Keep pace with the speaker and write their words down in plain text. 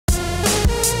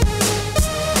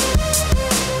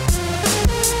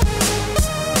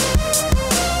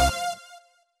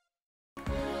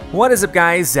What is up,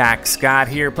 guys? Zack Scott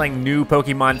here, playing new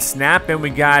Pokemon Snap, and we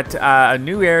got a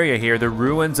new area here, the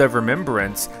Ruins of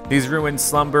Remembrance. These ruins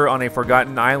slumber on a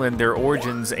forgotten island, their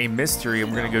origins a mystery, and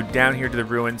we're going to go down here to the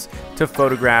ruins to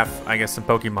photograph, I guess, some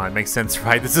Pokemon. Makes sense,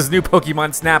 right? This is new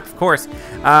Pokemon Snap, of course.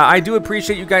 I do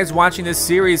appreciate you guys watching this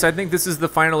series. I think this is the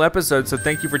final episode, so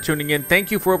thank you for tuning in.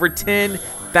 Thank you for over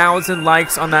 10,000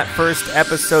 likes on that first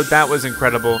episode. That was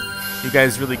incredible. You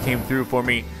guys really came through for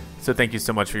me. So thank you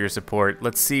so much for your support.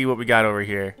 Let's see what we got over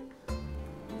here.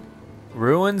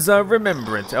 Ruins of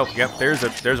Remembrance. Oh, yep,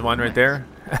 there's one right there.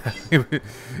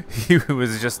 he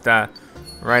was just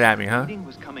right at me, huh?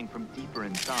 Was coming from deeper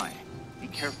inside. Be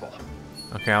careful.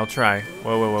 Okay, I'll try.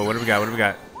 Whoa, whoa, whoa! What do we got? What do we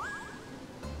got?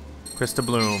 Crystal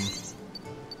Bloom.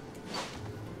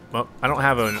 Well, I don't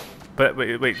have a. But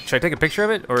wait, should I take a picture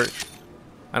of it, or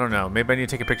I don't know? Maybe I need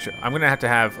to take a picture. I'm gonna have to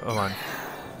have. Hold on.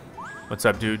 What's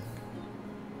up, dude?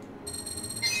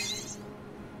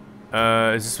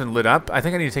 Is this one lit up? I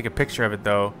think I need to take a picture of it,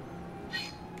 though.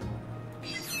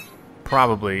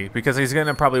 Probably, because he's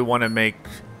gonna probably want to make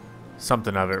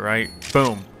something of it, right?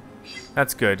 Boom.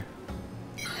 That's good.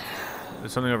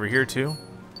 There's something over here, too.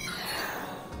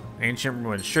 Ancient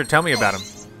ruins. Sure, tell me about them.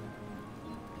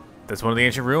 That's one of the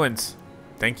ancient ruins.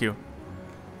 Thank you.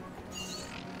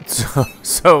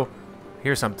 So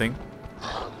here's something.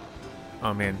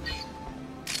 Oh, man.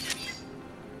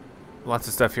 Lots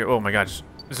of stuff here. Oh, my gosh.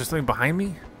 Is there something behind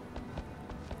me?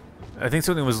 I think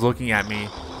something was looking at me.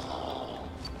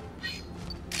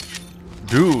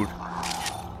 Dude.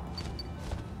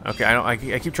 Okay,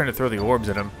 I keep trying to throw the orbs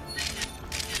at him.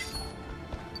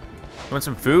 You want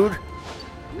some food?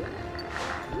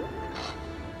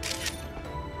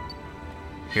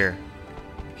 Here.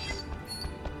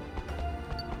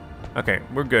 Okay,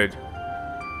 we're good.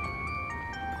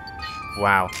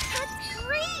 Wow. That's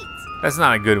great. That's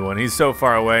not a good one. He's so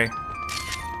far away.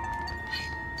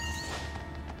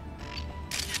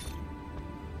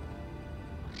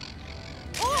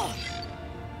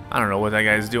 I don't know what that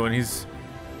guy's doing. He's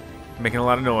making a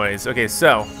lot of noise. Okay,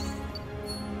 so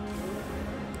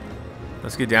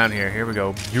let's get down here. Here we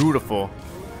go. Beautiful.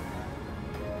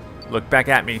 Look back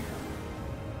at me.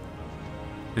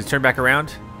 Does he turn back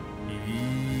around?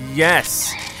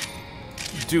 Yes.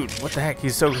 Dude, what the heck?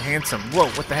 He's so handsome. Whoa,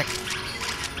 what the heck?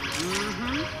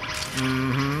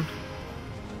 Mm-hmm.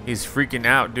 He's freaking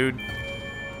out, dude.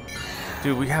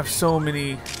 Dude, we have so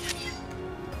many.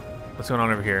 What's going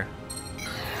on over here?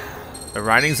 The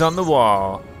writing's on the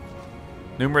wall.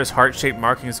 Numerous heart-shaped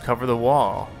markings cover the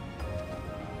wall.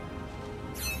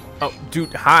 Oh,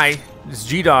 dude, hi. It's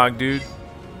G-Dog, dude.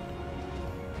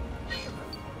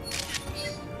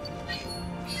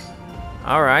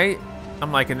 Alright.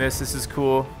 I'm liking this. This is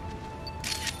cool.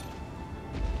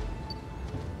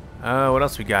 What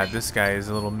else we got? This guy is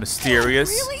a little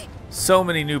mysterious. Really? So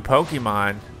many new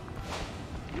Pokemon.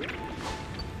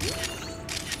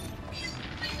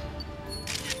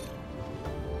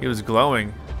 He was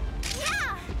glowing.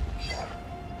 Yeah.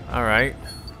 All right.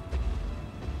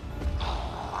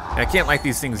 I can't light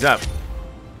these things up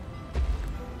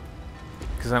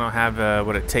because I don't have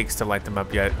what it takes to light them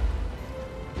up yet.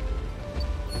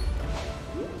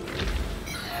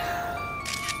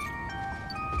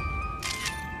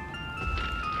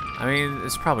 I mean,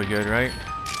 it's probably good, right?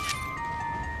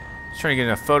 Just trying to get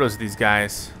enough photos of these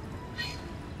guys.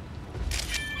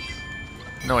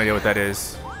 No idea what that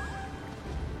is.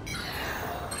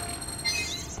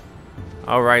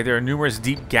 Alright, there are numerous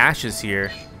deep gashes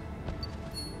here.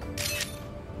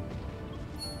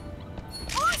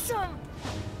 Awesome.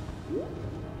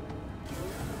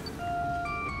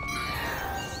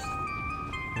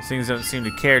 These things don't seem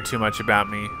to care too much about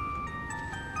me.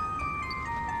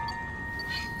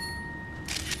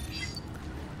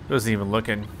 He wasn't even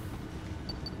looking.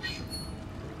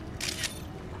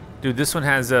 Dude, this one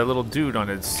has a little dude on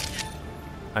its...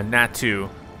 a Natu.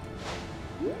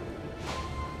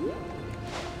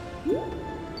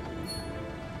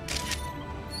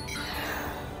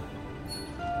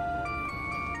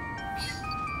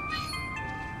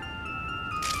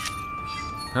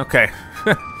 Okay.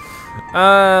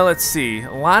 Let's see.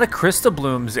 A lot of crystal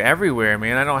blooms everywhere,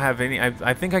 man. I don't have any.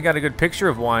 I think I got a good picture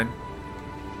of one.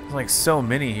 There's like so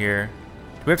many here.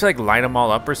 Do we have to like light them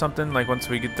all up or something? Like once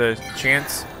we get the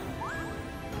chance?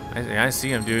 I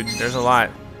see them, dude. There's a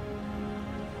lot.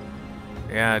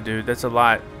 Yeah, dude. That's a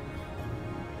lot.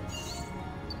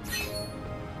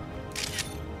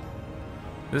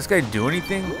 Does this guy do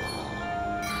anything?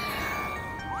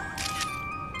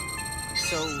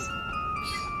 So,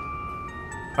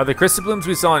 Are the crystal blooms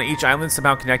we saw on each island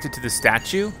somehow connected to the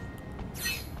statue?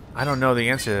 I don't know the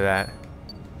answer to that.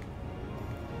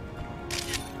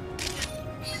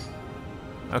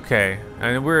 Okay,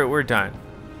 and we're done.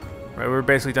 Right, we're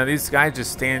basically done. These guys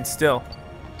just stand still.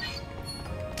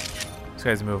 This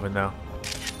guy's moving though.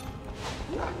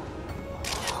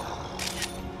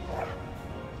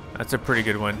 That's a pretty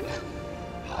good one.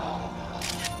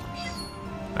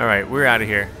 All right, we're out of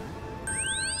here.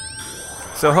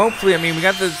 So hopefully, I mean, we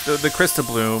got the crystal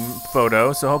bloom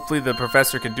photo, so hopefully the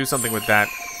professor can do something with that.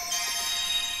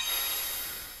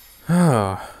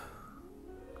 Oh.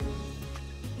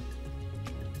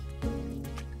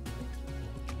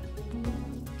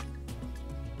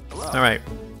 All right.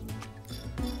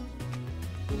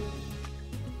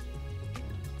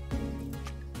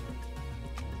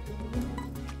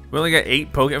 We only got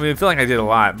 8 Pokemon. I mean, I feel like I did a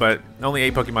lot, but only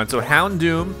 8 Pokemon. So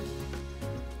Houndoom,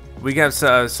 we got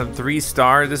some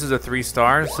 3-star. This is a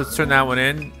 3-star, so let's turn that one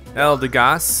in.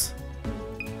 Eldegoss.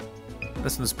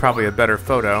 This one's probably a better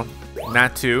photo.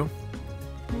 Natu.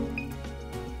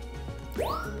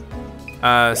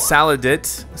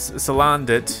 Salandit.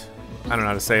 I don't know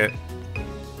how to say it.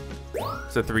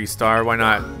 It's a 3-star. Why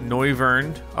not?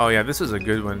 Noivern. Oh yeah, this is a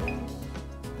good one.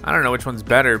 I don't know which one's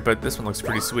better, but this one looks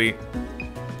pretty sweet.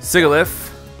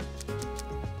 Sigalith.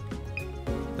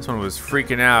 This one was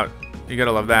freaking out. You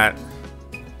gotta love that.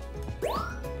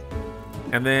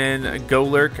 And then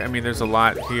Golurk. I mean, there's a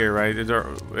lot here, right?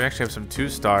 We actually have some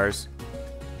 2-stars.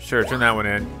 Sure, turn that one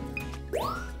in.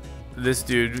 This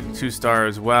dude, 2-star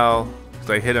as well, because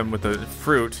I hit him with the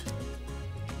fruit.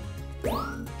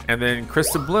 And then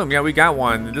Crystal Bloom. Yeah, we got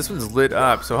one. This one's lit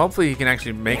up, so hopefully he can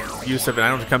actually make use of it. I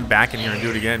don't have to come back in here and do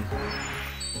it again.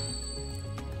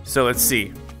 So let's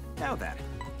see. Now then.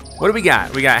 What do we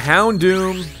got? We got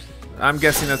Houndoom. I'm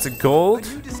guessing that's a gold. A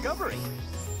new discovery.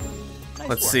 Nice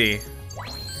Let's work. see.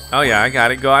 Oh yeah, I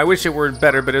got it. Go. I wish it were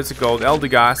better, but it's a gold.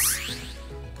 Eldegoss.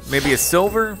 Maybe a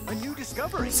silver? A new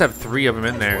discovery. Let's have 3 of them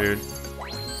in there, dude.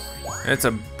 It's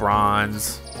a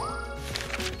bronze.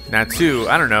 Natu.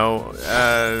 I don't know.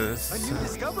 A new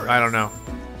discovery. I don't know.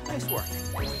 Nice work.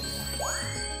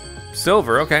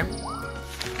 Silver. Okay.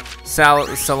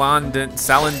 Salandit.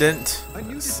 A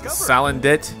new discovery.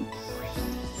 Salandit.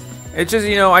 It's just,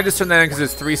 you know, I just turned that in because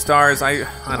it's 3 stars. I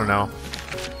don't know.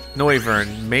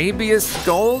 Noivern. Maybe it's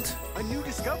gold? A new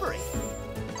discovery.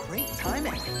 Great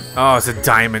timing. Oh, it's a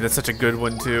diamond. That's such a good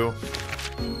one, too.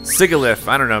 Sigalith.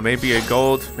 I don't know. Maybe a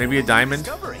gold. Maybe a diamond.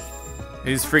 Discovery.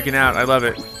 He's freaking out. I love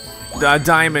it. A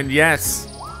diamond. Yes.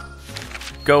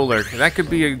 Golurk. That could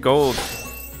be a gold.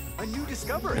 A new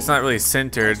discovery. It's not really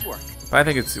centered. Nice work. But I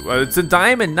think it's a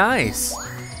diamond. Nice.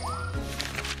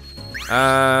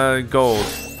 Gold.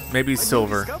 Maybe A new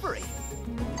silver. discovery.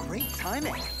 Great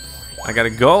timing. I got a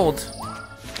gold.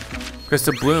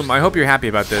 Crystal Bloom. I hope you're happy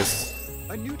about this.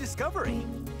 A new discovery.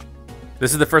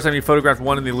 This is the first time you photographed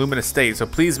one in the Illumina state, so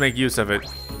please make use of it.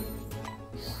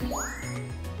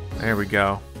 There we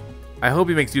go. I hope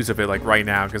he makes use of it like right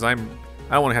now, because I don't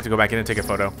want to have to go back in and take a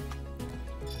photo. All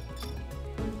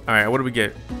right, what do we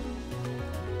get?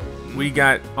 We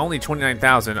got only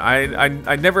 29,000.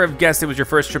 I never have guessed it was your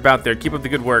first trip out there. Keep up the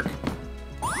good work.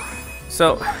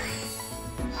 So,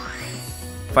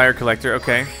 fire collector,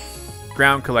 okay.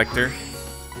 Ground collector,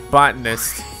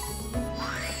 botanist,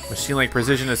 machine-like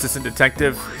precision assistant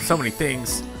detective. So many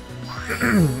things.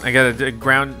 I got a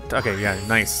ground. Okay, yeah,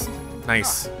 nice,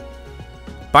 nice.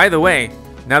 By the way,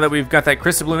 now that we've got that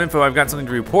Crystal Bloom info, I've got something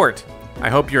to report. I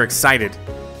hope you're excited.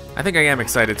 I think I am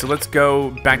excited. So let's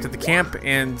go back to the camp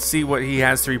and see what he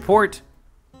has to report.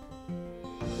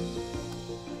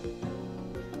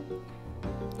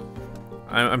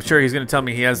 I'm sure he's going to tell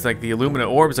me he has like the Illumina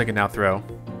orbs I can now throw.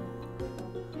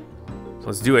 So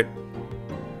let's do it.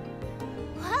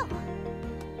 Wow.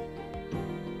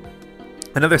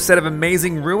 Another set of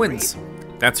amazing ruins.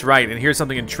 That's right, and here's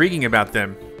something intriguing about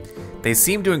them. They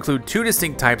seem to include 2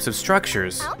 distinct types of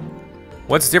structures. Oh.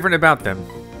 What's different about them?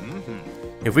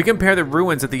 If we compare the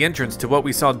ruins at the entrance to what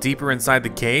we saw deeper inside the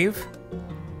cave,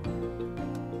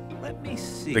 Let me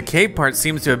see. the cave part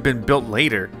seems to have been built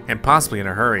later, and possibly in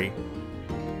a hurry.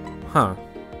 Huh.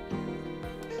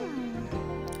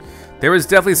 There was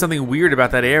definitely something weird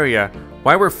about that area.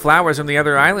 Why were flowers from the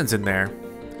other islands in there?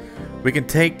 We can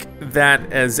take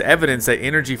that as evidence that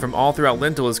energy from all throughout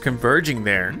Lental is converging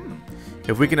there.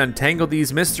 If we can untangle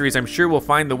these mysteries, I'm sure we'll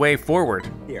find the way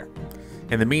forward. Here.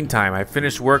 In the meantime, I've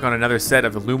finished work on another set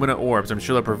of Illumina orbs. I'm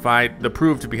sure they'll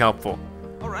prove to be helpful.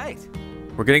 All right.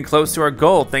 We're getting close to our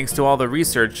goal thanks to all the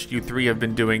research you 3 have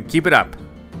been doing. Keep it up.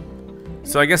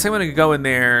 So I guess I'm gonna go in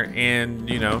there and,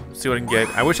 you know, see what I can get.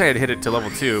 I wish I had hit it to level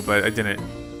 2, but I didn't.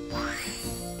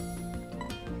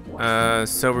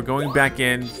 So we're going back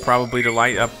in probably to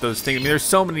light up those things. I mean, there's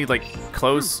so many like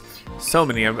close, so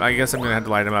many. I guess I'm gonna have to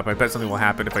light them up. I bet something will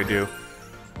happen if I do.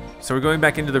 So we're going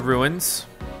back into the ruins.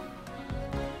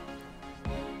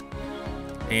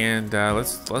 And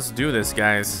let's do this,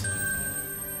 guys.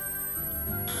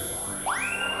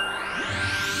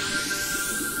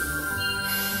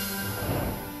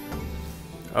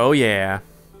 Oh yeah.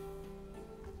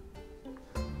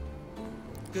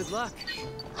 Good luck.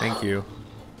 Thank you.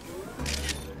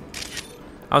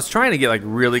 I was trying to get like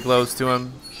really close to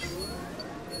him.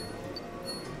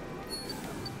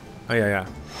 Oh yeah, yeah.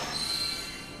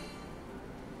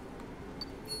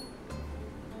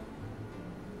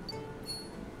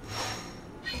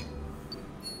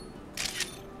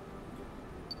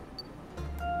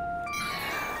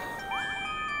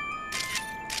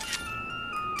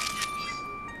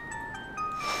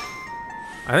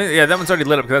 I think, yeah, that one's already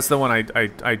lit up because that's the one I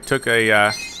took a,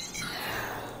 yeah,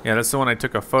 that's the one I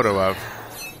took a photo of.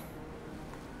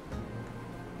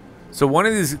 So one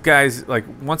of these guys, like,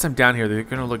 once I'm down here, they're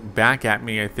gonna look back at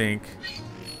me, I think.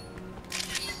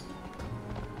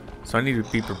 So I need to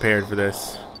be prepared for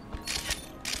this.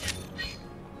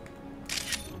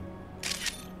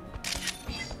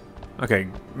 Okay,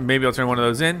 maybe I'll turn one of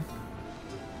those in.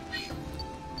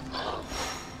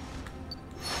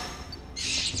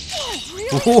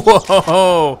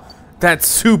 Whoa! That's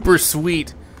super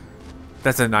sweet.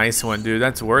 That's a nice one, dude.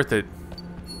 That's worth it.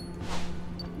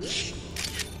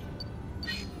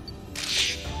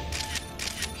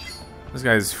 This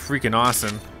guy's freaking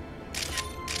awesome.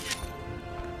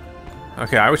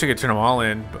 Okay, I wish I could turn them all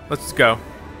in, but let's go.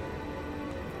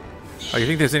 Oh, you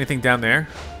think there's anything down there?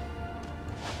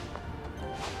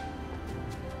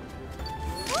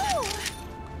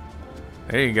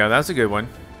 There you go. That's a good one.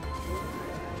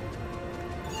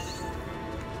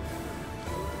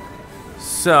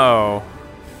 So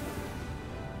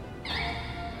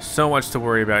much to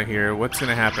worry about here. What's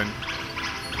gonna happen?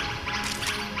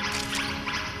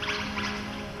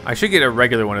 I should get a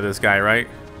regular one of this guy, right?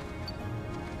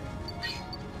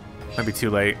 Might be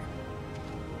too late.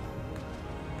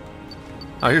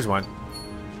 Oh, here's one.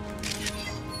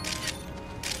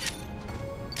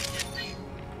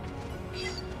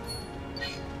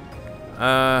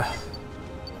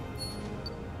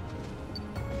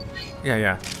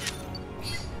 Yeah.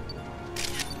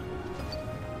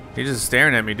 He's just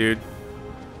staring at me, dude.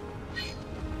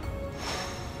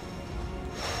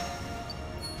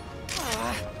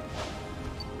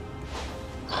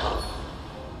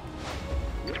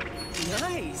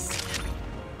 Nice.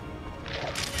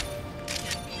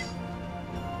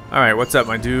 Alright, what's up,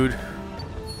 my dude?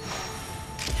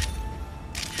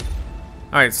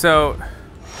 Alright, so...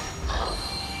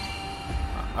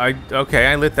 Okay,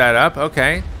 I lit that up.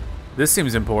 Okay. This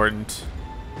seems important.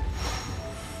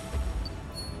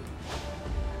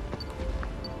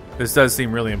 This does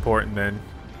seem really important, then.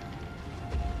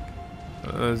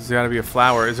 There's gotta be a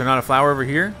flower. Is there not a flower over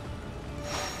here?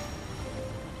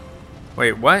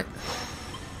 Wait, what?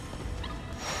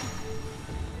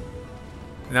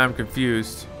 Now I'm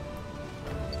confused.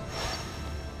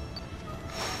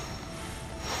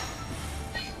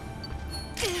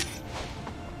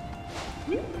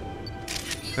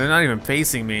 They're not even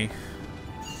facing me.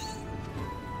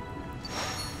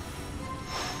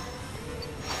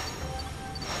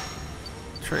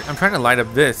 I'm trying to light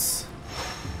up this.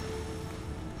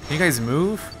 Can you guys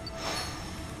move?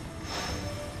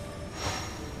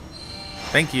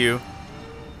 Thank you.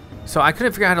 So I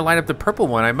couldn't figure out how to light up the purple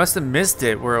one. I must have missed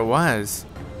it where it was.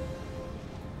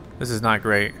 This is not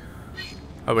great.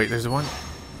 Oh wait, there's one.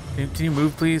 Can you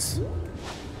move, please?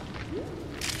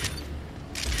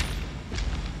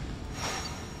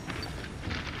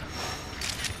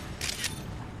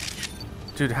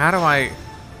 Dude, how do I...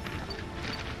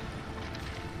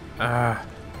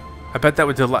 I bet that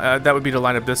would be to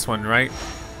light up this one, right?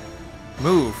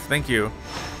 Move, thank you.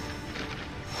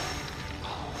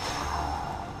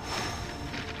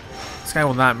 This guy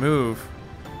will not move.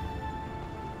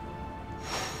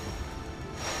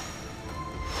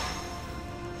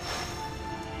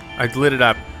 I lit it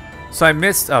up. So I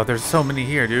missed. Oh, there's so many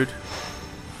here, dude.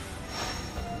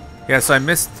 Yeah, so I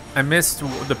missed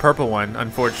the purple one,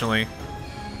 unfortunately.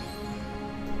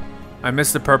 I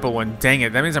missed the purple one. Dang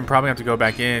it. That means I'm probably gonna have to go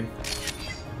back in.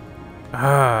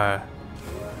 That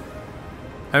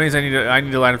means I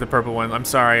need to line up the purple one. I'm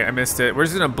sorry, I missed it. We're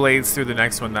just gonna blaze through the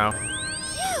next one though.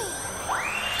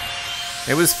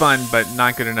 It was fun, but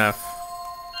not good enough.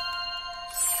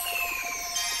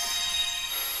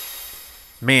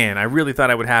 Man, I really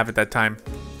thought I would have it that time.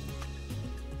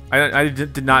 I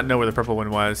did not know where the purple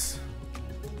one was.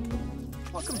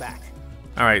 Welcome back.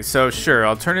 Alright, so sure,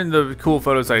 I'll turn in the cool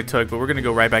photos I took, but we're gonna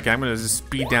go right back. I'm gonna just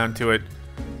speed down to it.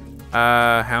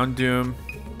 Houndoom.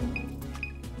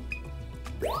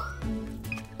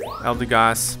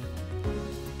 Eldegoss.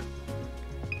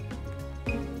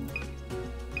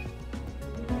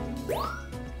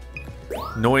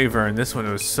 Noivern, this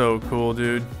one was so cool,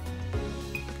 dude.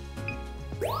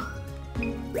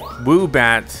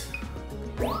 Woobat.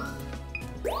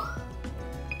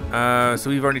 So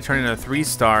we've already turned in a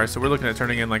 3-star, so we're looking at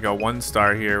turning in like a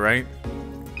 1-star here, right?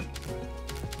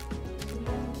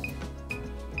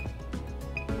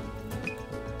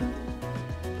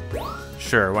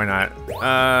 Sure, why not?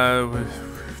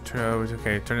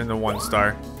 Okay, turn in the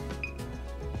 1-star.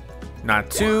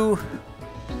 Not 2.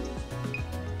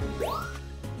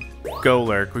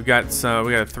 Golurk. We got a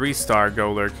 3-star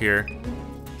Golurk here.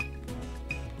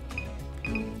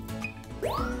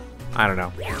 I don't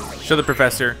know. Show the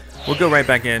professor. We'll go right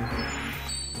back in.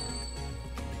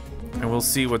 And we'll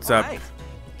see what's up.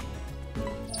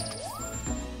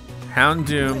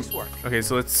 Houndoom. Okay,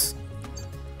 so let's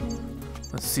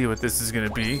see what this is gonna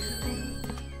be.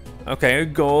 Okay,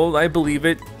 gold, I believe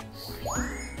it.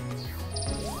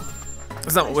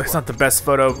 It's not the best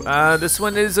photo. This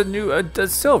one is a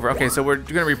silver. Okay, so we're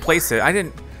gonna replace it.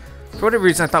 For whatever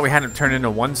reason, I thought we had it turned into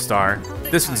 1-star.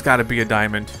 This one's gotta be a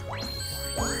diamond.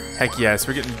 Heck yes,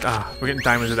 we're getting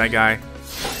diamonds with that guy.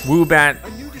 Woobat. A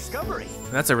new discovery.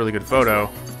 That's a really good photo.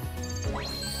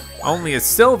 Only a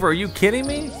silver? Are you kidding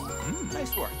me?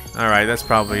 Nice work. All right, that's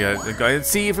probably a good.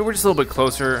 See, if it were just a little bit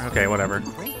closer. Okay, whatever.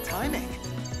 Great timing.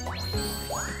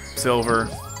 Silver,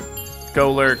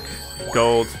 Golurk,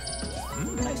 gold.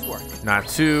 Nice work. Not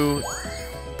 2,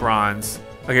 bronze.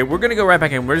 Okay, we're gonna go right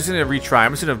back in. We're just gonna retry.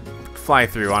 I'm just gonna fly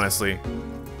through, honestly.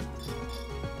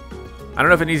 I don't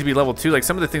know if it needs to be level 2. Like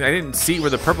some of the things I didn't see where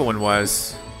the purple one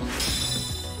was.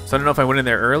 So I don't know if I went in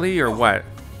there early or what.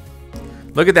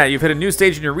 Look at that, you've hit a new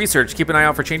stage in your research. Keep an eye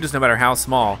out for changes no matter how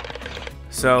small.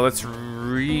 So let's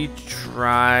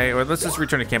retry, or let's just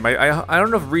return to camp. I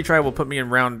don't know if retry will put me in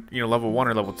round, level 1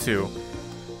 or level 2.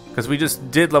 Because we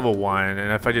just did level 1,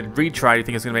 and if I did retry, do you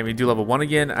think it's gonna make me do level 1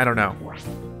 again? I don't know.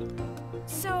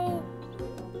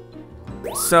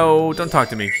 So don't talk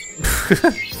to me.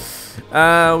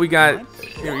 We got,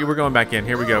 we're going back in.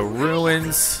 Here we go,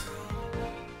 ruins.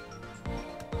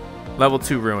 Level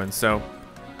 2 ruins, so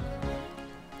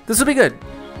this will be good.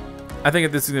 I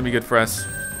think this is gonna be good for us.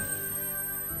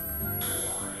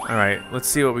 All right, let's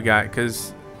see what we got,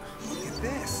 because Look at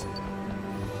this.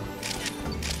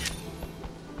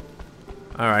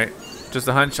 all right, just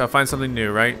a hunch. I'll find something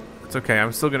new, right? It's okay.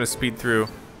 I'm still gonna speed through.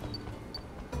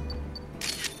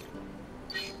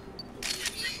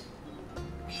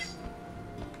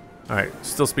 All right,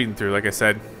 still speeding through, like I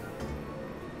said.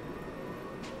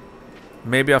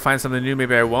 Maybe I'll find something new,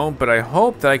 maybe I won't, but I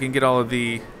hope that I can get all of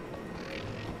the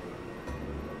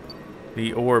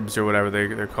orbs or whatever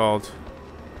they're called.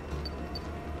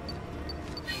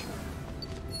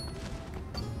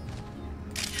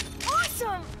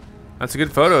 Awesome. That's a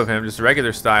good photo of him, just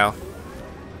regular style.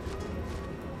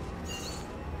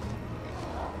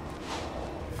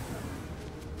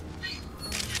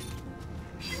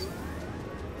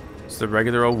 It's the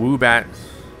regular old Woobat.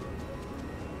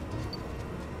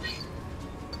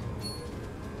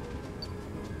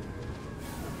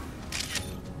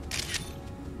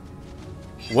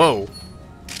 Whoa.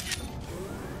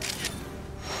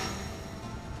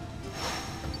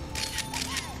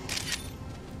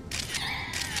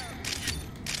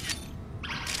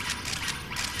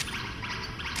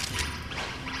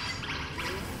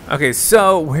 Okay,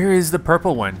 so where is the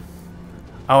purple one?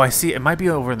 Oh, I see. It might be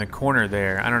over in the corner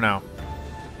there. I don't know.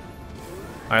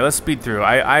 All right, let's speed through.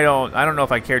 I don't know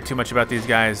if I care too much about these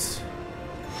guys,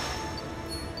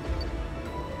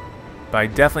 but I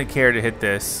definitely care to hit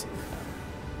this.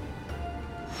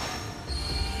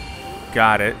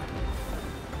 Got it.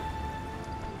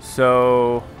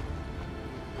 So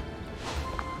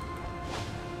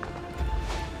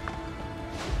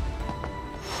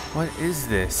what is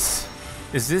this?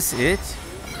 Is this it?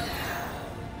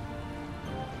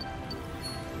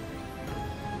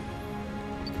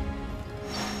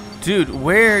 Dude,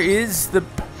 where is the...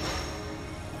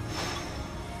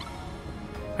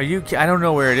 Are you... I don't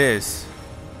know where it is.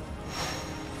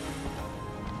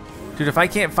 Dude, if I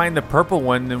can't find the purple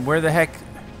one, then where the heck...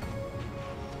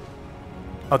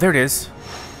 Oh, there it is.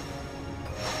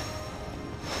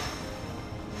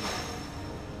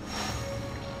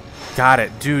 Got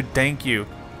it. Dude, thank you.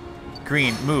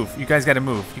 Green, move. You guys gotta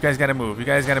move. You guys gotta move. You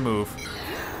guys gotta move.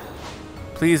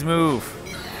 Please move.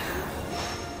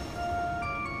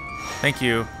 Thank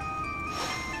you.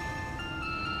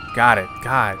 Got it.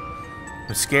 God.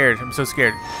 I'm scared. I'm so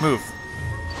scared. Move.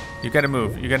 You gotta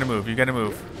move. You gotta move. You gotta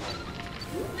move.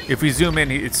 If we zoom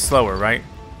in, it's slower, right?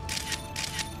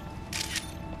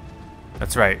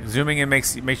 That's right. Zooming in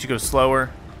makes you go slower.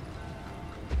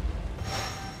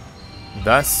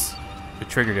 Thus, it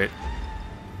triggered it.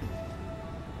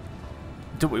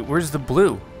 Where's the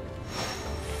blue?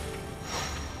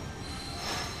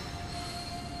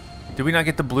 Did we not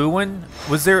get the blue one?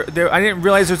 Was there? I didn't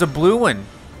realize there's a blue one.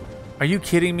 Are you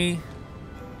kidding me?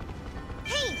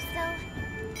 Hey, so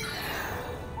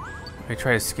I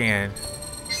try to scan.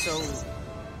 So,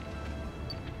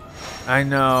 I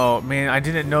know, man. I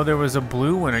didn't know there was a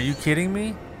blue one. Are you kidding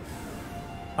me?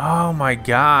 Oh my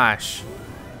gosh.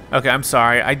 Okay, I'm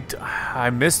sorry. I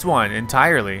missed one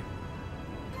entirely.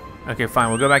 Okay, fine.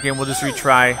 We'll go back in. We'll just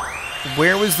retry.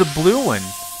 Where was the blue one?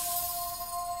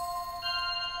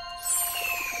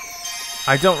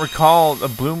 I don't recall a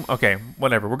blue. Okay,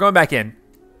 whatever. We're going back in.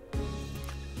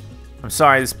 I'm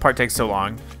sorry this part takes so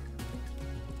long.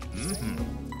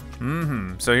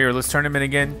 So here, let's turn him in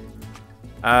again.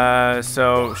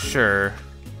 So sure.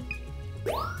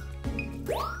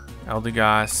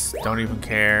 Eldegoss, don't even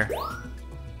care.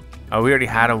 Oh, we already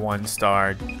had a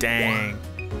 1-star. Dang.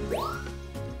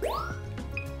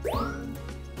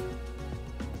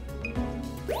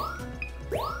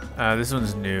 This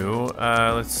one's new.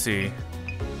 Let's see.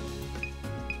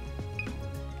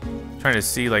 Trying to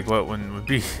see like what one would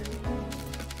be.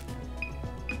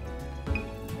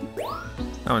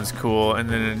 That one's cool. And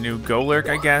then a new Golurk,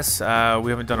 I guess.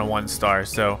 We haven't done a 1-star,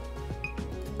 so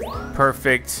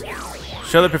perfect.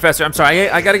 Show the professor. I'm sorry,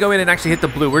 I gotta go in and actually hit the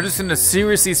blue. We're just gonna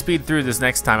seriously speed through this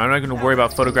next time. I'm not gonna worry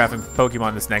about photographing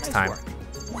Pokemon this next time.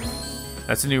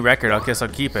 That's a new record. I guess I'll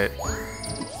keep it.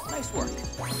 nice work.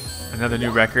 Another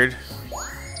new record.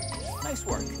 Nice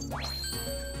work.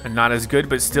 And not as good,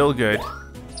 but still good.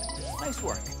 Nice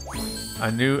work.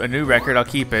 A new record. I'll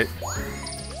keep it.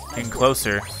 Getting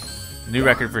closer. New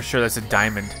record for sure. That's a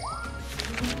diamond.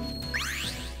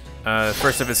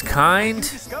 First of its kind. New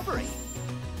discovery.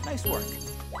 Nice work.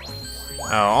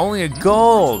 Oh, only a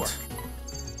gold.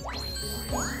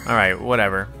 All right,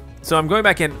 whatever. So I'm going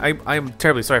back in. I'm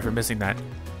terribly sorry for missing that.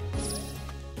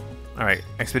 All right,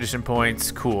 expedition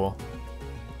points. Cool.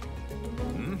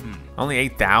 Only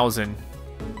 8,000.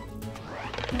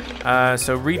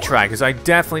 So retry, because I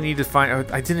definitely need to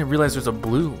find. I didn't realize there's a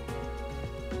blue.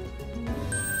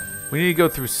 We need to go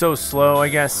through so slow, I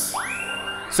guess.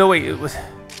 So wait, it was.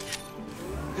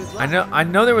 I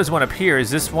know there was one up here. Is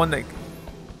this one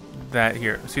that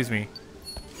here? Excuse me.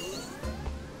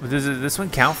 Does this one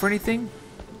count for anything?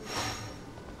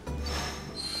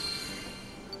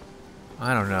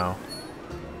 I don't know.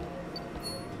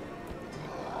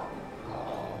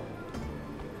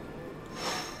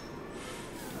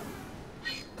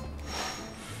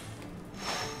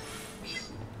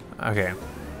 Okay.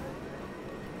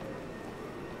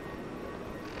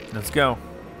 Let's go.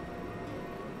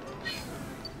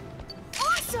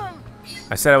 awesome!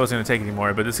 I said I wasn't going to take any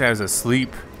more, but this guy was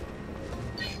asleep.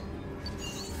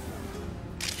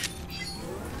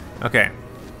 Okay.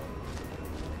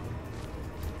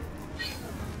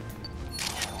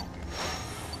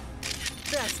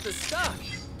 That's the stuff.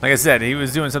 Like I said, he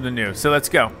was doing something new, so let's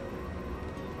go.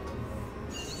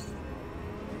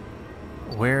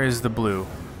 Where is the blue?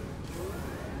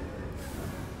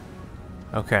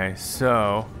 Okay,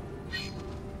 so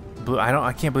blue.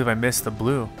 I can't believe I missed the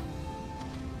blue.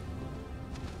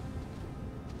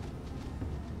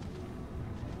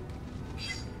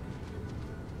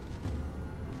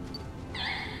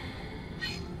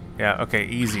 Yeah, okay,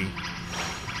 easy.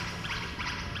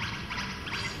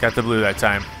 Got the blue that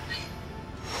time.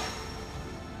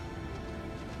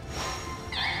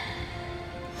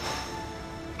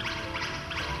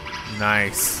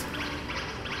 Nice.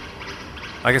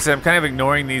 Like I said, I'm kind of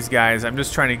ignoring these guys. I'm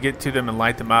just trying to get to them and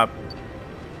light them up.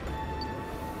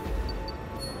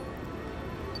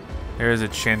 There is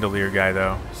a chandelier guy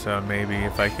though, so maybe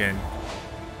if I can...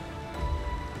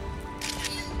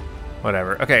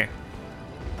 Whatever, okay.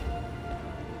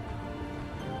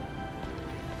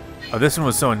 Oh, this one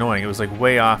was so annoying. It was like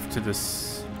way off to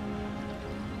this...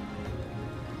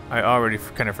 I already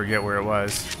kind of forget where it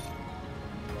was.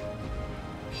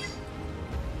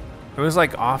 It was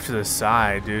like off to the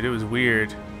side, dude. It was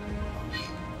weird.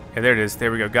 Yeah, there it is.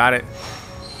 There we go. Got it.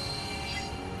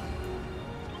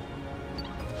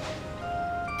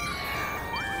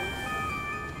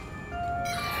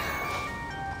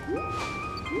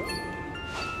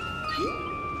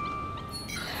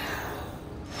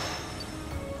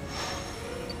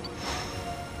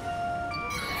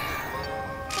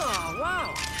 Oh,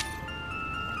 wow.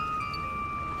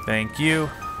 Thank you.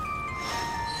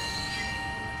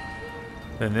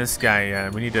 Then this guy,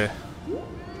 we need to...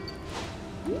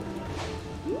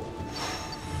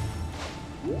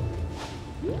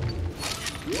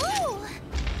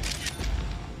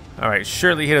 Alright,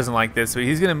 surely he doesn't like this, but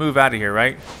he's gonna move out of here,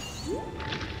 right?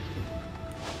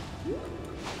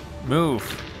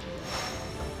 Move.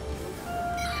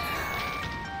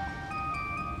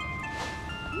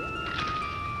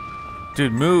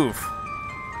 Dude, move.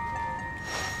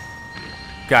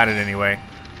 Got it anyway.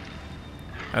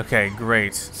 Okay,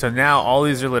 great. So now all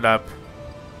these are lit up,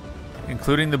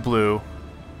 including the blue.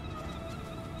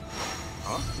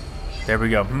 There we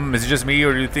go. Is it just me,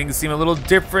 or do things seem a little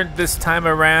different this time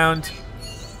around?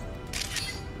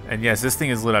 And yes, this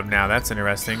thing is lit up now. That's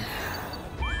interesting.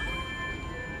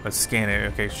 Let's scan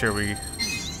it. Okay, sure. We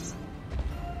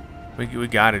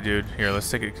got it, dude. Here, let's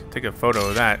take a photo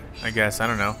of that. I guess, I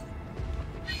don't know.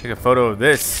 Take a photo of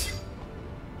this.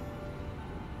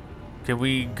 Can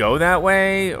we go that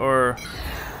way, or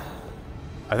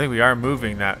I think we are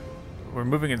moving that. We're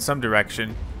moving in some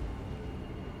direction.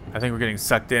 I think we're getting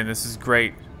sucked in. This is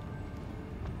great.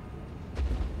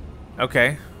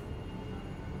 Okay.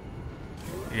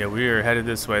 Yeah, we are headed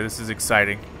this way. This is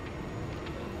exciting.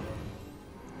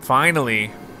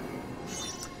 Finally.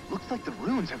 Looks like the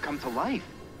ruins have come to life.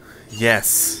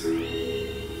 Yes.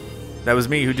 That was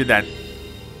me who did that.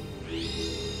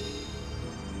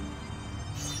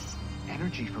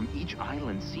 Energy from each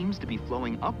island seems to be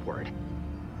flowing upward.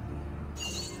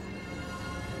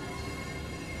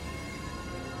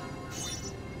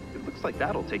 It looks like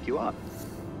that'll take you up.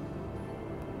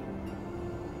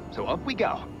 So up we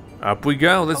go. Up we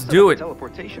go. Let's I'll set do up it. a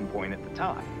teleportation point at the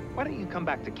top. Why don't you come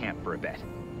back to camp for a bit?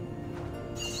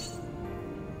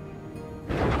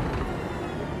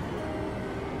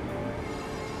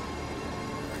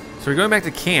 So we're going back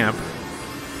to camp.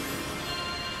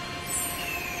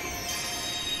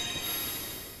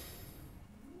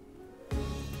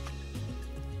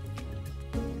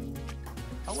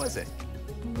 How was it?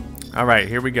 All right,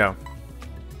 here we go.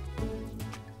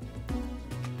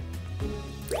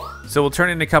 So we'll turn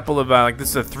in a couple of, like,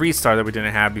 this is a 3-star that we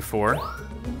didn't have before.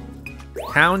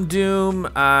 Houndoom,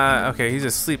 okay, he's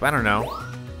asleep, I don't know.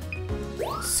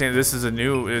 This is a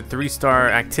new 3-star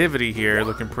activity here,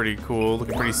 looking pretty cool,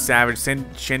 looking pretty savage.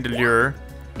 Chandelier,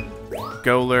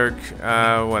 Go Lurk,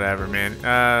 whatever, man.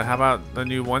 How about the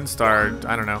new 1-star,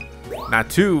 I don't know. Not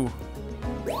too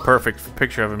perfect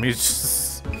picture of him, he's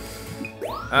just,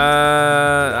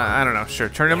 I don't know, sure,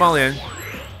 turn them all in.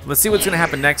 Let's see what's gonna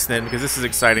happen next then, because this is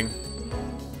exciting.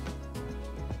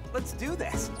 Let's do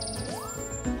this.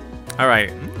 All right,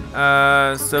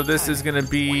 so this is gonna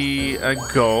be a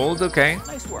gold, okay.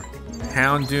 Nice work.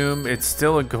 Houndoom, it's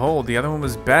still a gold. The other one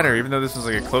was better, even though this was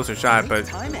like a closer shot, but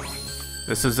Timing.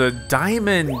 this is a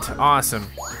diamond. Awesome.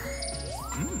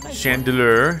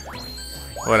 Chandelier.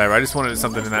 Whatever, I just wanted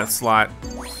something in that slot.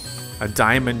 A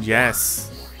diamond, yes.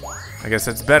 I guess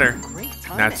that's better. Great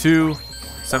timing. Not 2.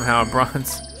 Somehow a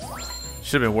bronze.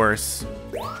 Should have been worse.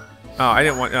 Oh, I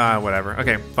didn't want, whatever.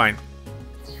 Okay, fine.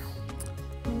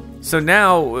 So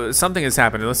now, something has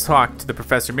happened. Let's talk to the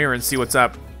Professor Mirror and see what's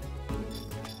up.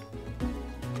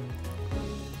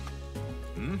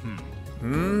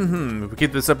 If we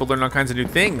keep this up, we'll learn all kinds of new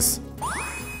things.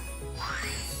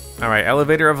 Alright,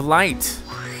 Elevator of Light.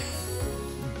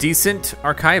 Decent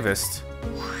Archivist.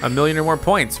 1 million or more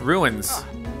points. Ruins.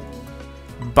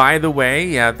 By the way,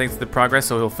 yeah, thanks to the progress,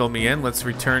 so he'll fill me in. Let's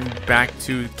return back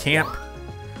to camp.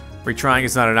 Retrying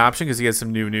is not an option because he has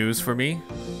some new news for me.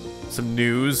 Some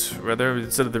news, rather,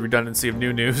 instead of the redundancy of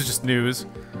new news, just news,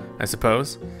 I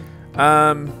suppose.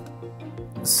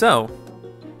 So.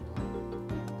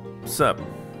 What's up?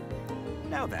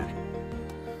 Now then.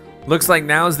 Looks like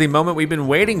now is the moment we've been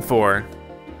waiting for.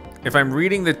 If I'm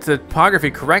reading the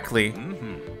topography correctly,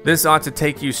 this ought to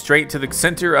take you straight to the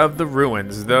center of the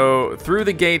ruins, though through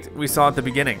the gate we saw at the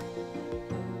beginning.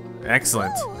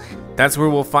 Excellent. That's where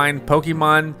we'll find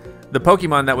Pokemon, the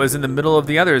Pokemon that was in the middle of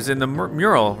the others in the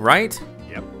mural, right?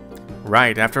 Yep.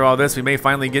 Right, after all this, we may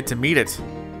finally get to meet it.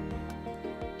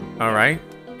 All right,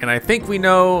 and I think we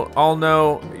all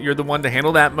know you're the one to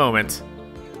handle that moment.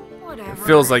 Whatever.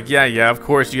 Phil's like, yeah, of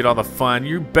course you get all the fun.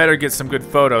 You better get some good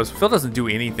photos. Phil doesn't do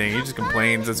anything, he just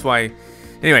complains, that's why.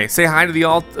 Anyway, say hi to the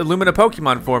Illumina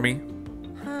Pokemon for me.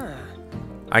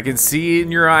 I can see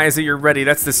in your eyes that you're ready,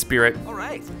 that's the spirit. All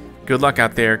right. Good luck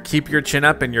out there. Keep your chin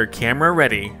up and your camera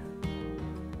ready.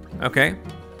 Okay.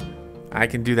 I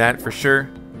can do that for sure.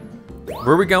 Where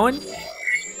are we going?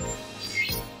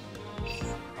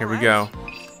 Here we go.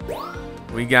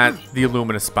 We got the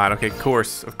Illumina spot. Okay, of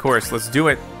course. Let's do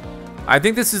it. I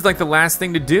think this is like the last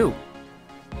thing to do.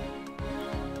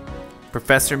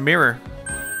 Professor Mirror.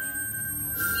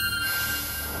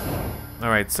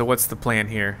 Alright, so what's the plan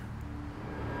here?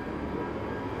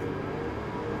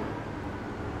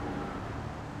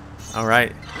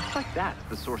 Alright. Looks like that's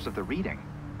the source of the reading,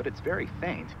 but it's very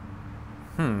faint.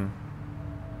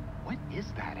 What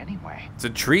is that anyway? It's a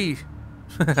tree.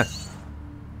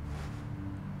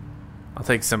 I'll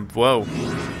take some. Whoa.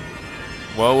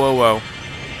 Whoa, whoa, whoa.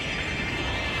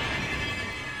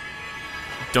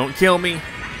 Don't kill me.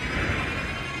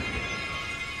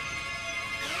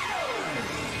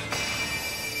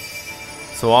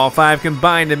 So all 5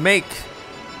 combine to make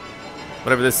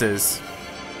whatever this is.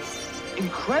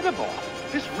 Incredible!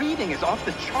 This reading is off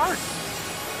the charts.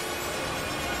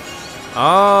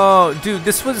 Oh, dude,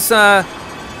 this was,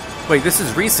 wait, this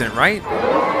is recent, right?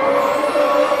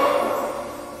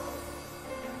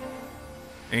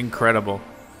 Incredible.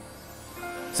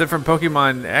 Is it from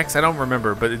Pokemon X? I don't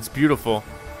remember, but it's beautiful.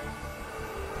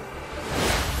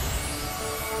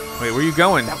 Wait, where are you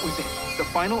going? That was it. The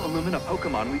final Illumina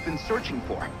Pokemon we've been searching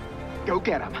for. Go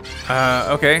get him.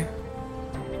 Okay.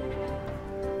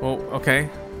 Well, okay.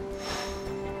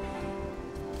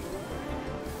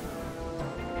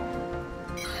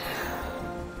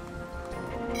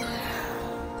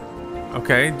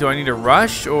 Okay, do I need to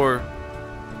rush or?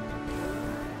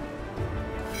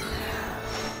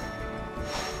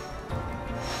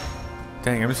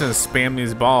 Dang, I'm just gonna spam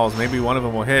these balls. Maybe one of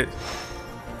them will hit.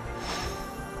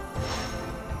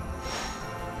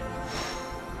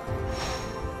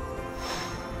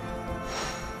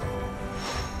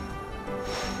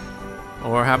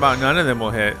 Or how about none of them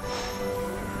will hit?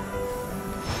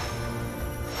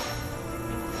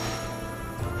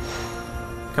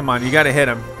 Come on, you gotta hit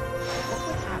him. What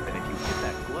would happen if you hit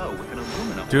that glow with an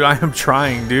aluminum? Dude, I am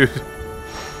trying, dude.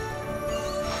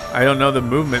 I don't know the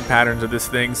movement patterns of this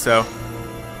thing, so.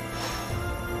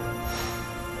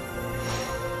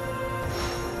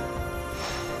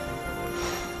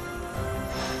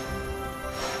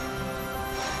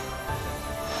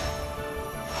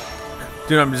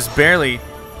 Dude, I'm just barely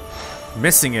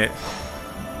missing it.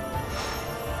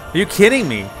 Are you kidding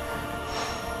me?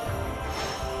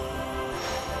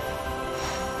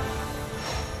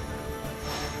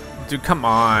 Dude, come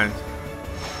on.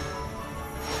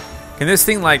 Can this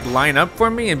thing like line up for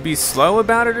me and be slow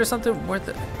about it or something? What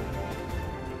the?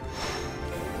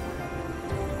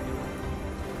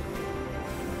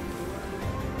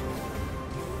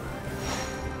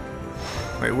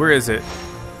 Wait, where is it?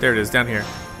 There it is, down here.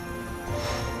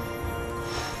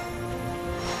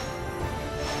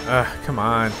 Come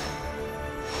on.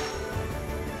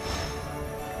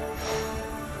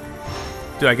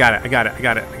 Dude, I got it, I got it, I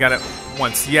got it, I got it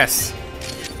once, yes.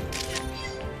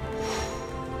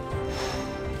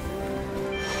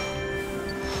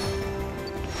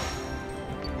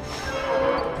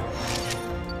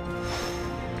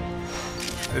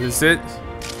 Is it?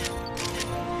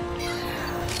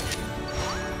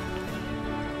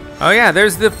 Oh yeah,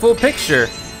 there's the full picture.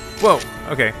 Whoa,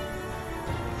 okay.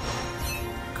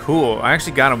 Cool, I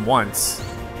actually got him once.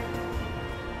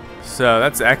 So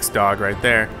that's X-Dog right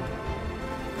there.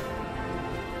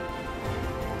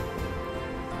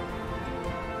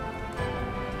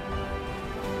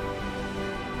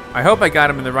 I hope I got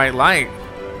him in the right light.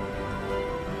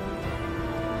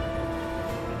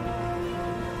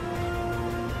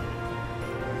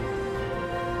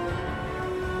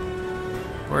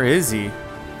 Where is he?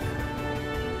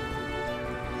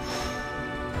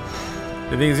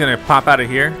 You think he's gonna pop out of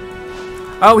here?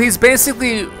 Oh, he's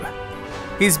basically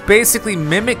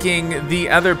mimicking the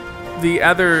other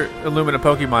Illumina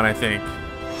Pokemon, I think.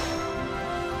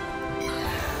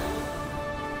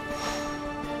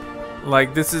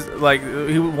 Like this is like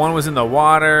one was in the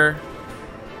water.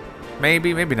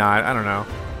 Maybe not. I don't know.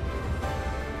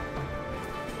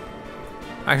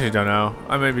 I actually don't know.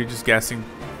 I may be just guessing.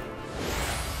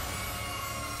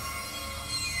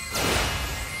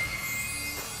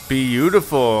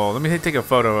 Beautiful. Let me take a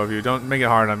photo of you. Don't make it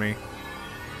hard on me.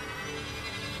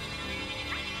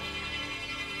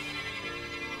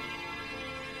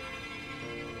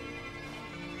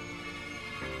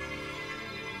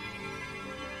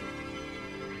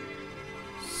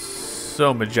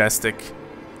 So majestic.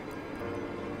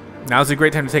 Now's a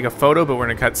great time to take a photo, but we're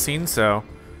in a cutscene, so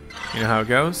you know how it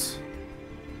goes.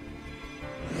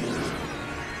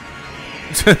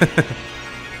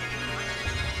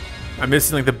 I'm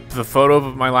missing like the photo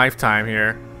of my lifetime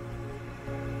here.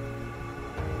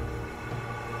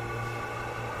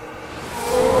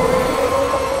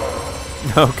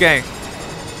 Okay.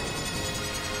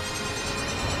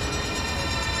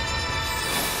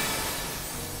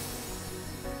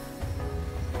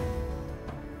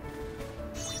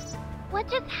 What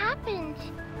just happened?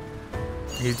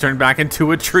 He turned back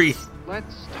into a tree.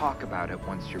 Let's talk about it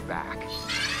once you're back.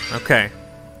 Okay.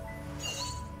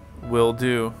 Will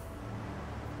do.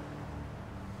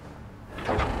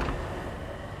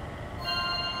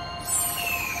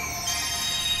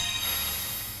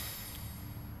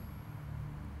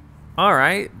 All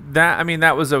right. I mean,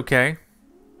 that was okay.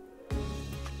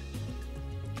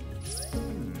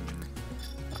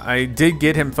 I did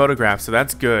get him photographed, so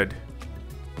that's good.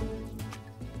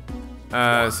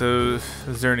 So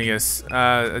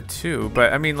Xerneas, 2,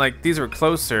 but I mean, like, these were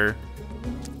closer.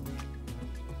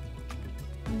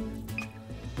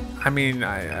 I mean,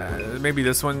 maybe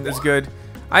this one is good.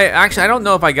 I don't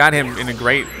know if I got him in a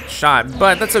great shot,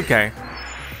 but that's okay.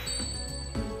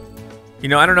 You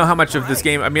know, I don't know how much of this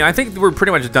game. I mean, I think we're pretty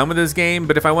much done with this game.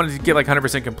 But if I wanted to get like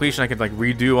 100% completion, I could like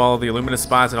redo all the Illumina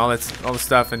spots and all the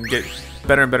stuff and get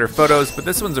better and better photos. But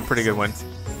this one's a pretty good one.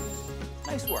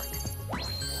 Nice work.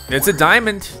 It's a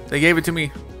diamond. They gave it to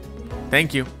me.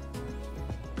 Thank you.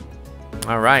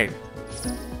 All right.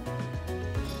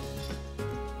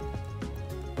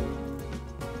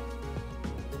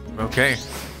 Okay.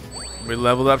 We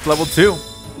leveled up to level 2.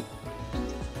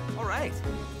 All right.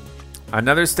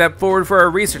 Another step forward for our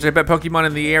research. I bet Pokemon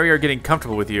in the area are getting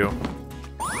comfortable with you.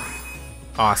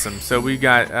 Awesome. So we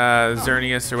got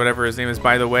Xerneas or whatever his name is.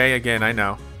 By the way, again, I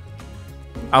know.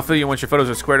 I'll fill you in once your photos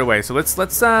are squared away. So let's get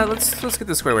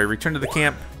this squared away. Return to the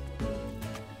camp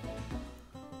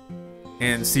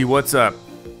and see what's up.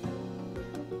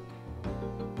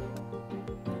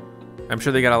 I'm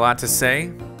sure they got a lot to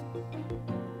say.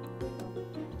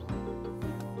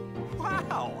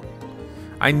 Wow.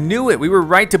 I knew it. We were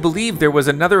right to believe there was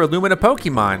another Illumina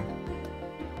Pokemon.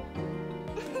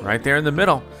 Right there in the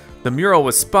middle. The mural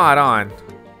was spot on.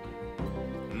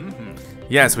 Mm-hmm.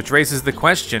 Yes, which raises the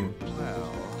question.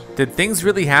 Well. Did things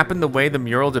really happen the way the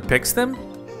mural depicts them?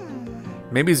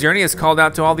 Maybe Xerneas called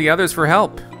out to all the others for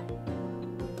help.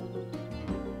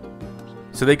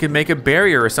 So they could make a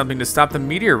barrier or something to stop the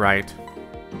meteorite.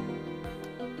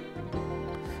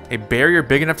 A barrier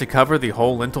big enough to cover the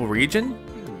whole Lental region?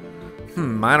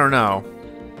 I don't know.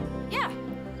 Yeah.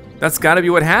 That's gotta be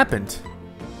what happened.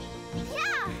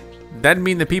 Yeah. That'd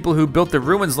mean the people who built the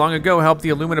ruins long ago helped the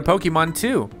Illumina Pokemon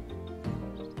too.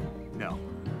 No.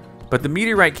 But the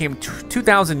meteorite came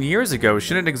 2,000 years ago.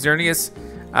 Shouldn't Xerneas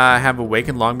have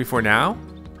awakened long before now?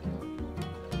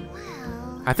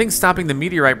 Well. I think stopping the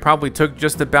meteorite probably took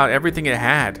just about everything it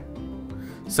had.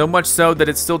 So much so that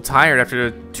it's still tired after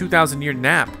a 2,000-year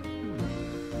nap.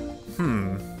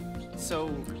 So.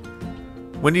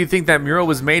 When do you think that mural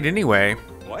was made anyway?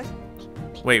 What?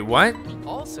 Wait, what?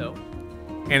 Also.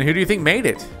 And who do you think made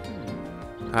it?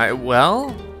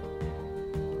 Well,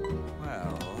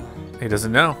 Well. he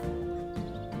doesn't know.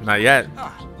 Not yet.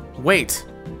 Ah. Wait.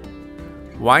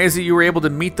 Why is it you were able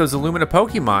to meet those Illumina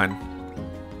Pokemon?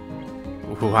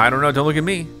 Ooh, I don't know. Don't look at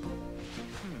me.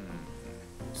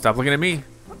 Stop looking at me.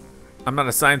 I'm not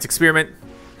a science experiment.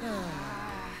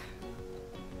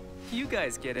 You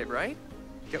guys get it, right?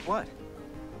 Get what?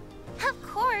 Of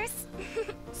course.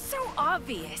 So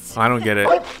obvious. I don't get it.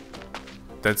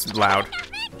 That's loud.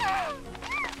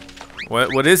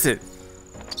 What is it?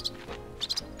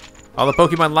 All the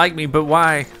Pokemon like me, but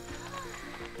why?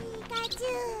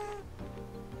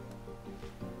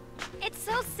 It's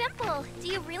so simple. Do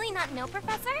you really not know,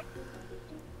 Professor?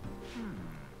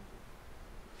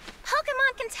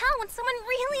 Pokemon can tell when someone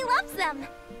really loves them.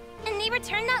 And they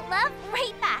return that love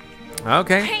right back.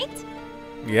 Okay. Right?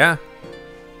 Yeah.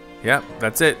 Yep,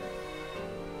 that's it.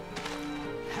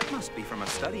 That must be from a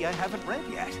study I haven't read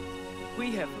yet.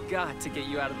 We have got to get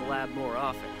you out of the lab more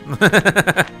often.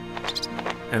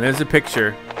 And there's a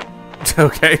picture.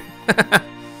 Okay.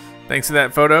 Thanks for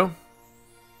that photo.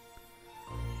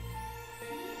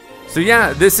 So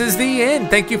yeah, this is the end.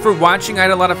 Thank you for watching. I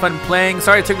had a lot of fun playing.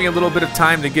 Sorry it took me a little bit of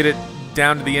time to get it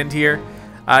down to the end here.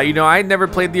 You know, I had never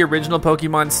played the original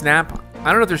Pokemon Snap. I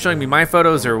don't know if they're showing me my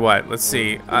photos or what. Let's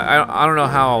see. I don't know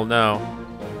how I'll know.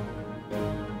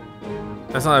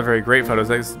 That's not a very great photo.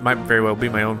 That might very well be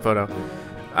my own photo.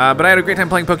 But I had a great time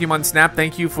playing Pokemon Snap.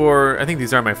 Thank you for... I think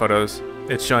these are my photos.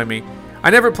 It's showing me. I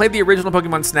never played the original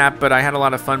Pokemon Snap, but I had a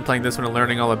lot of fun playing this one and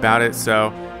learning all about it.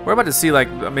 So we're about to see like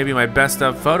maybe my best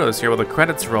of photos here while the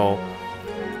credits roll.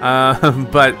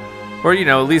 Or you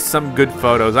know, at least some good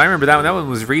photos. I remember that one. That one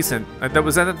was recent.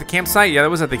 Was that at the campsite? Yeah, that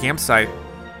was at the campsite.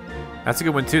 That's a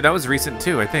good one too. That was recent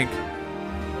too, I think.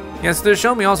 Yeah, so they're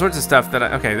showing me all sorts of stuff that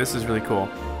okay, this is really cool.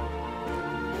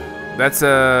 That's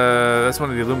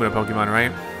one of the Illumina Pokemon,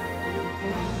 right?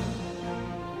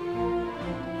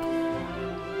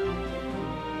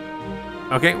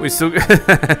 Okay, we still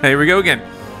here we go again.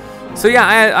 So yeah,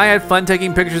 I had fun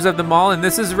taking pictures of them all, and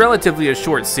this is relatively a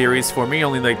short series for me,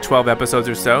 only like 12 episodes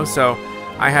or so. So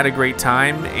I had a great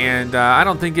time, and I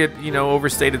don't think it, you know,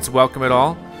 overstayed its welcome at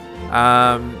all.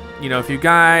 You know, if you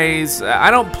guys,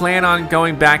 I don't plan on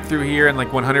going back through here and like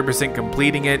 100%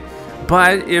 completing it,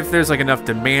 But if there's like enough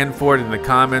demand for it in the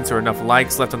comments or enough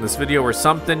likes left on this video or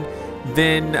something,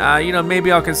 then you know,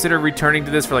 maybe I'll consider returning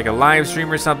to this for like a live stream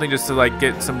or something, just to like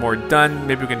get some more done.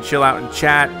 Maybe we can chill out and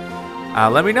chat.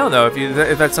 Let me know though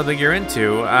if that's something you're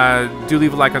into. Do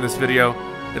leave a like on this video.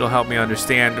 It'll help me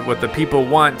understand what the people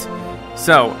want.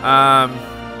 So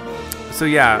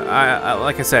yeah,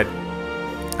 like I said,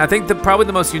 I think probably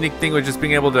the most unique thing was just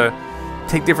being able to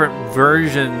take different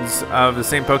versions of the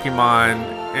same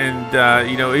Pokemon, and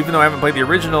you know, even though I haven't played the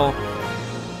original,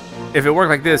 if it worked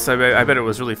like this, I bet it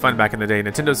was really fun back in the day.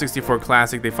 Nintendo 64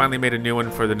 Classic, they finally made a new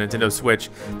one for the Nintendo Switch.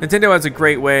 Nintendo has a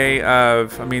great way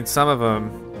of, I mean, some of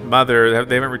them, Mother,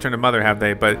 they haven't returned to Mother, have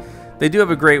they? But they do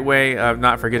have a great way of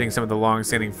not forgetting some of the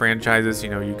long-standing franchises. You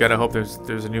know, you gotta hope there's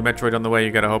a new Metroid on the way.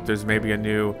 You gotta hope there's maybe a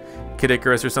new Kid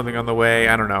Icarus or something on the way.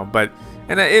 I don't know, but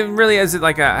and it really is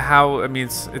like how, I mean,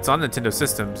 it's on Nintendo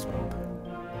systems,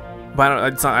 but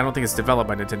I don't think it's developed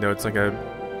by Nintendo. It's like a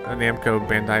Namco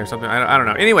Bandai or something. I don't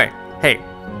know. Anyway, hey,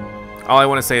 all I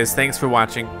want to say is thanks for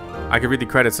watching. I could read the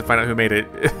credits to find out who made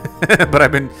it, but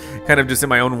I've been kind of just in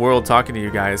my own world talking to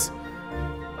you guys.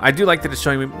 I do like that it's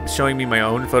showing me my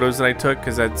own photos that I took,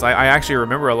 because I actually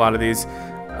remember a lot of these.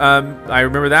 I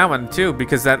remember that one too,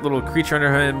 because that little creature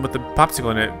under him with the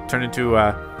popsicle in it turned into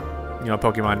you know, a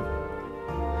Pokemon.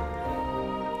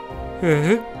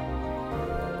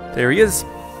 There he is.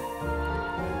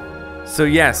 So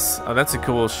yes, oh, that's a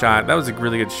cool shot. That was a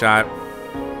really good shot.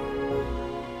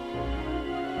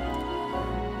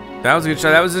 That was a good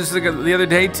shot. That was just like the other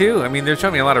day too. I mean, they're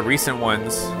showing me a lot of recent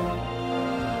ones.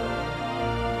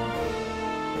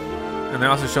 And they're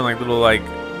also showing like little like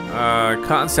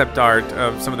concept art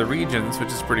of some of the regions, which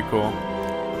is pretty cool.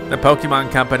 The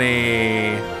Pokemon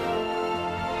Company.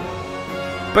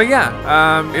 But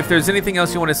yeah, if there's anything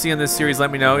else you want to see in this series,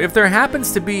 let me know. If there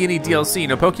happens to be any DLC, you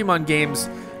know, Pokemon games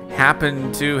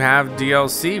happen to have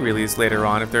DLC released later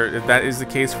on. If that is the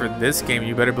case for this game,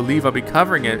 you better believe I'll be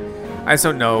covering it. I just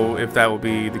don't know if that will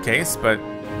be the case, but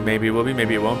maybe it will be,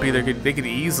 maybe it won't be. They could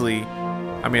easily,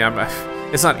 I mean,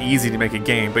 it's not easy to make a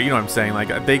game, but you know what I'm saying.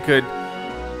 Like they could,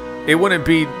 it wouldn't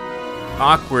be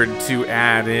awkward to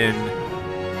add in,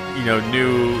 you know,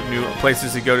 new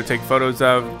places to go to take photos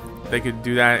of. They could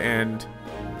do that, and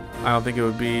I don't think it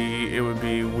would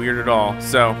be weird at all.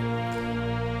 So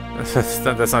that's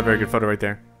not a very good photo right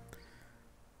there.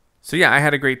 So yeah, I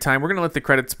had a great time. We're gonna let the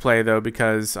credits play though,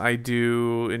 because I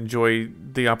do enjoy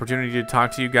the opportunity to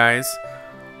talk to you guys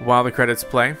while the credits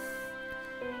play.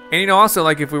 And you know, also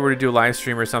like if we were to do a live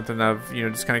stream or something of, you know,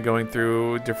 just kind of going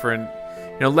through different,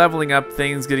 you know, leveling up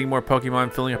things, getting more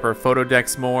Pokemon, filling up our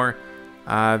Photodex more,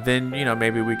 then, you know,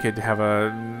 maybe we could have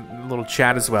a little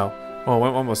chat as well. Oh, I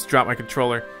almost dropped my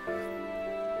controller.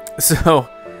 So,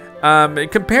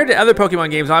 compared to other Pokemon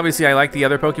games, obviously I like the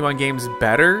other Pokemon games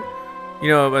better. You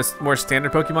know, more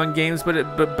standard Pokemon games, but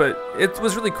it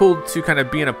was really cool to kind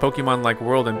of be in a Pokemon-like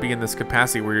world and be in this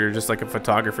capacity where you're just like a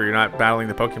photographer. You're not battling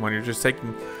the Pokemon, you're just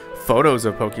taking photos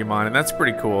of Pokemon, and that's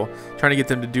pretty cool. Trying to get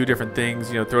them to do different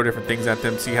things, you know, throw different things at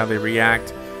them, see how they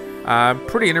react.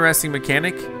 Pretty interesting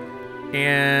mechanic.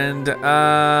 And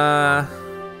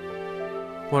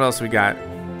what else we got?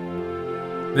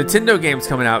 Nintendo games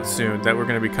coming out soon that we're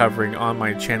going to be covering on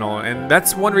my channel, and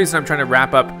that's one reason I'm trying to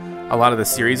wrap up a lot of the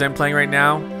series I'm playing right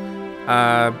now.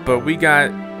 But we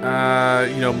got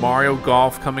you know, Mario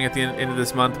Golf coming at the end of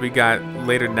this month. We got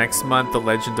later next month The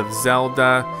Legend of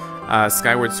Zelda,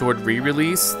 Skyward Sword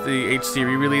re-release, the HD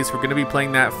re-release. We're going to be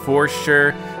playing that for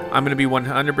sure. I'm going to be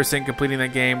 100% completing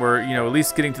that game, or, you know, at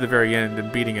least getting to the very end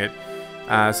and beating it.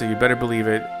 So you better believe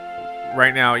it.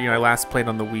 Right now, you know, I last played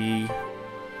on the Wii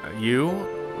U,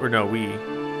 or no,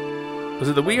 Wii. Was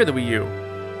it the Wii or the Wii U?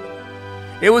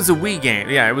 It was a Wii game.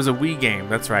 Yeah, it was a Wii game.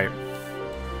 That's right.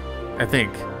 I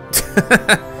think.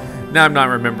 Now I'm not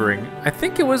remembering. I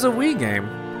think it was a Wii game.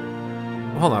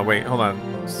 Hold on, wait, hold on.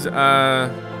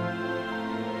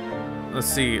 Let's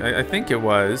see. I think it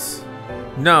was.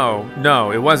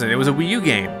 No, it wasn't. It was a Wii U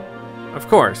game. Of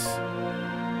course.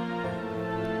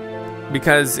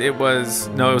 Because it was...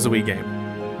 No, it was a Wii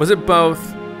game. Was it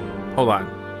both? Hold on.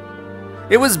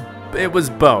 It was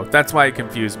both. That's why it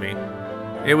confused me.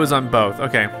 It was on both.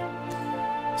 Okay.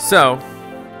 So,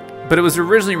 but it was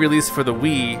originally released for the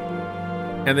Wii,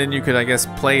 and then you could, I guess,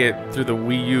 play it through the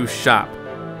Wii U shop.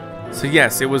 So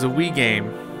yes, it was a Wii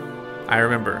game. I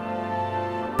remember.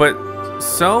 But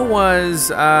so was,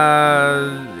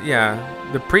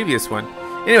 yeah, the previous one.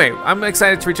 Anyway, I'm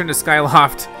excited to return to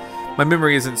Skyloft. My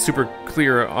memory isn't super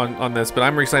clear on this, but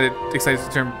I'm excited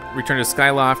to return to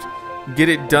Skyloft, get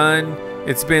it done.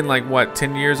 It's been like, what,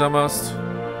 10 years almost?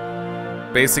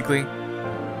 Basically.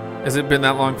 Has it been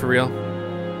that long for real?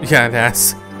 Yeah, it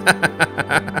has.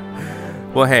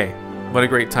 Well, hey, what a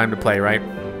great time to play, right?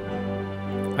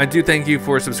 I do thank you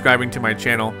for subscribing to my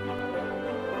channel.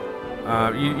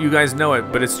 You guys know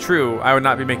it, but it's true. I would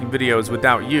not be making videos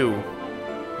without you.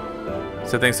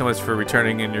 So thanks so much for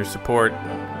returning and your support.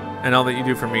 And all that you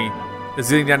do for me. It's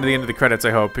getting down to the end of the credits,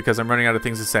 I hope, because I'm running out of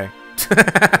things to say.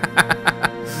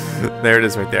 There it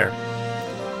is right there.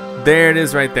 There it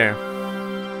is right there.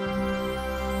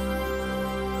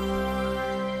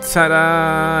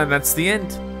 Ta-da! And that's the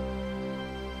end.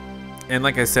 And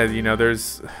like I said, you know,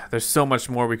 there's so much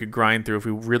more we could grind through if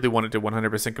we really wanted to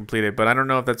 100% complete it. But I don't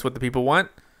know if that's what the people want.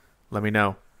 Let me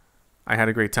know. I had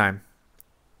a great time.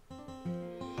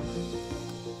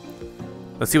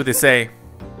 Let's see what they say.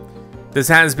 This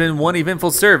has been one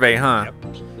eventful survey, huh?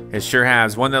 Yep. It sure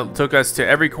has. One that took us to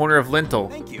every corner of Lental.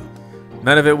 Thank you.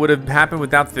 None of it would have happened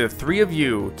without the three of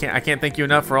you. I can't thank you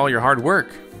enough for all your hard work.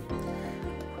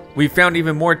 We found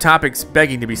even more topics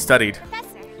begging to be studied.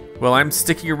 Professor. Well, I'm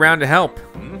sticking around to help.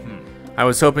 I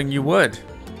was hoping you would.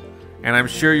 And I'm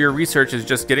sure your research is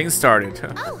just getting started.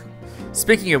 Oh.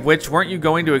 Speaking of which, weren't you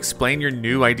going to explain your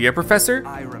new idea, Professor?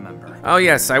 I remember. Oh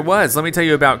yes, I was. Let me tell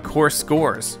you about course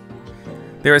scores.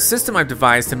 They're a system I've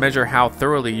devised to measure how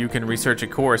thoroughly you can research a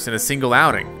course in a single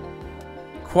outing.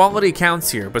 Quality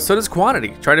counts here, but so does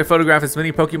quantity. Try to photograph as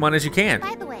many Pokemon as you can.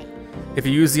 By the way. If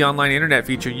you use the online internet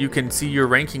feature, you can see your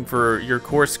ranking for your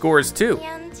course scores too.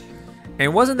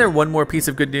 And wasn't there one more piece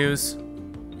of good news?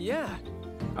 Yeah.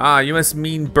 Ah, you must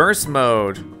mean burst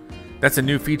mode. That's a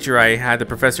new feature I had the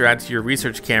professor add to your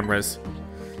research cameras.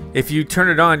 If you turn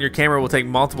it on, your camera will take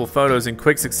multiple photos in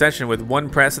quick succession with one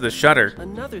press of the shutter.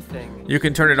 Another thing. You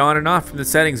can turn it on and off from the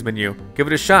settings menu. Give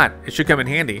it a shot. It should come in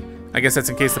handy. I guess that's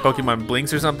in case the Pokemon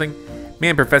blinks or something.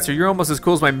 Man, Professor, you're almost as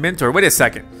cool as my mentor. Wait a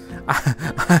second.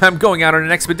 I'm going out on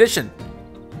an expedition.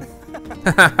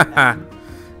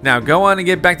 Now go on and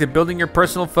get back to building your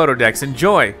personal Photodex.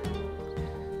 Enjoy.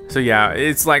 So yeah,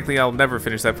 it's likely I'll never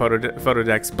finish that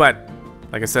Photodex, but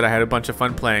like I said, I had a bunch of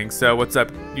fun playing. So what's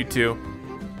up, you two?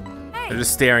 They're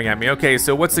just staring at me. Okay,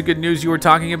 so what's the good news you were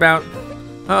talking about?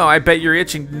 Oh, I bet you're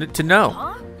itching to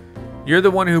know. You're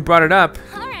the one who brought it up.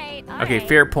 Alright, Okay,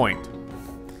 fair point.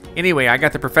 Anyway, I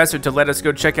got the professor to let us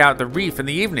go check out the reef in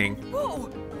the evening.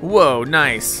 Whoa,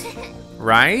 nice.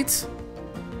 Right?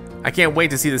 I can't wait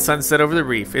to see the sunset over the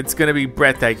reef. It's gonna be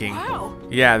breathtaking. Wow.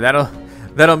 Yeah,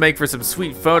 that'll make for some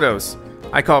sweet photos.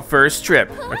 I call first trip.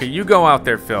 Okay, you go out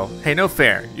there, Phil. Hey, no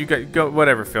fair. You go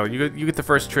whatever, Phil. You get the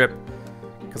first trip.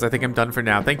 Because I think I'm done for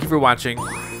now. Thank you for watching.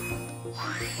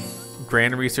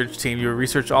 Grand research team. You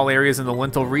research all areas in the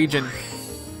Lental region.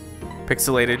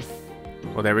 Pixelated.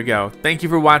 Well, there we go. Thank you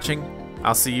for watching.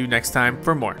 I'll see you next time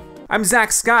for more. I'm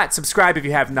Zack Scott. Subscribe if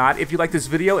you have not. If you like this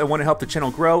video and want to help the channel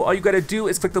grow, all you gotta do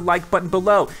is click the like button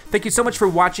below. Thank you so much for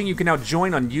watching. You can now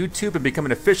join on YouTube and become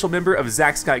an official member of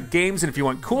ZackScottGames. And if you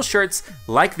want cool shirts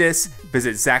like this,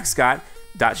 visit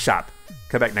ZackScott.shop.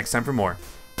 Come back next time for more.